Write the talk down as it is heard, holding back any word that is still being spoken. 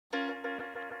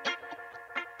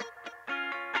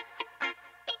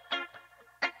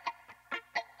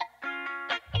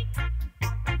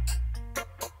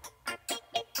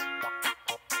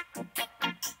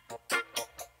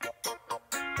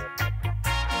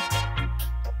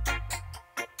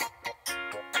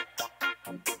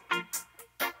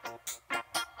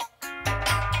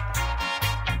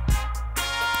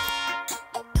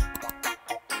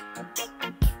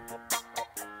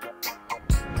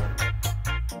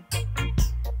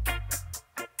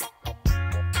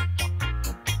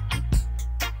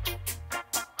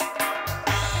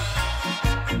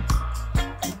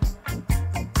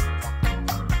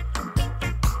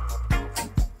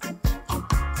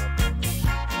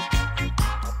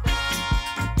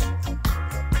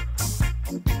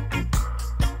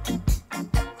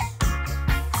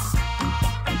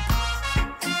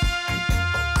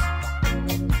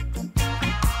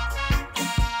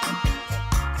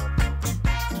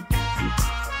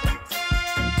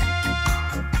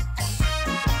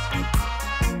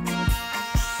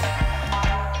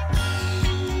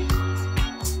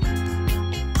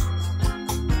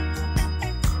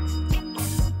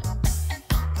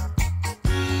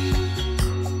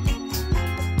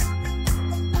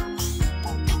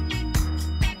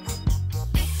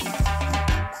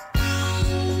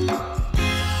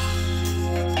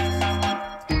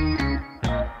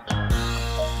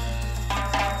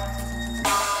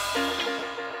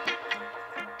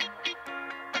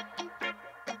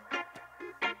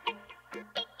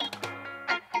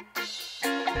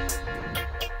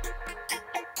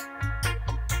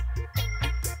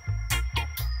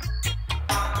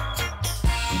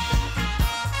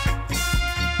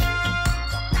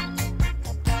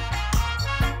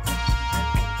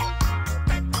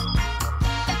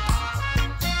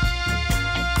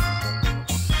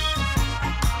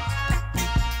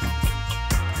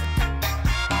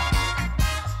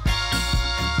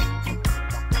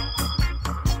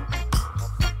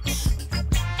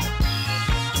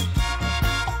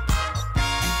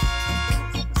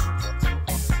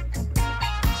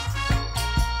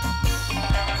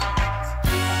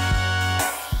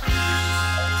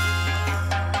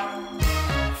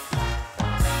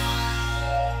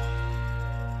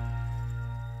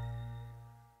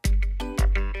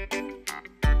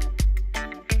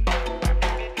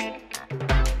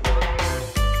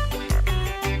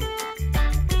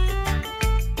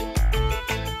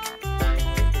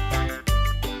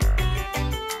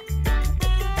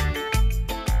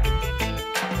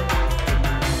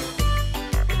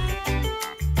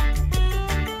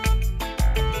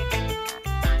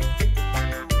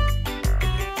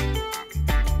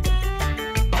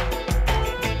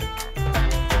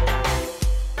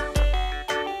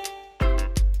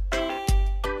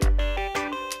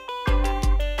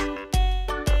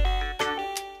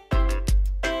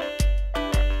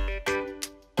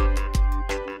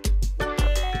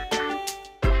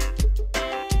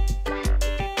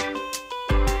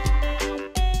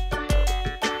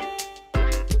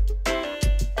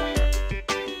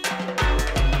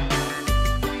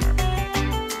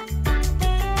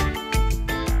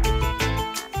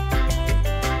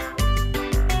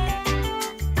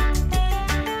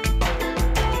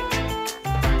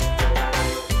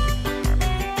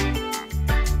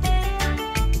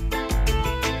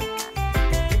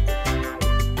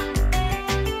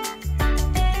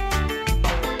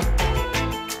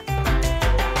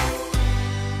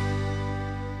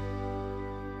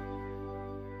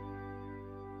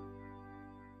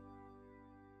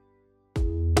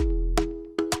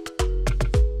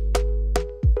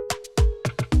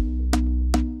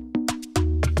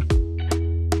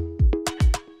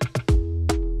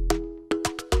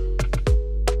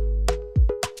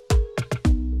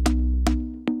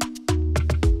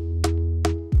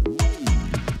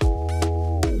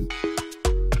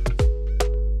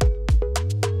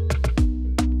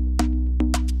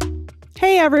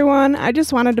everyone, I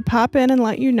just wanted to pop in and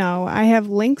let you know I have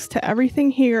links to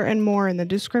everything here and more in the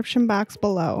description box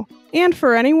below. And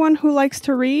for anyone who likes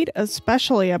to read,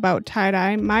 especially about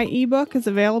tie-dye, my ebook is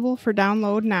available for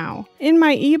download now. In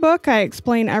my ebook, I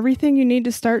explain everything you need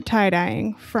to start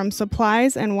tie-dyeing, from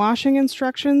supplies and washing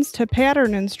instructions to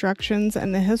pattern instructions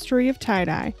and the history of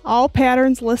tie-dye. All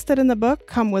patterns listed in the book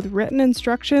come with written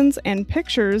instructions and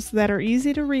pictures that are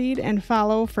easy to read and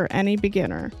follow for any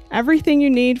beginner. Everything you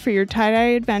need for your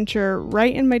tie-dye adventure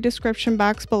right in my description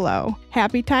box below.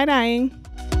 Happy tie-dyeing!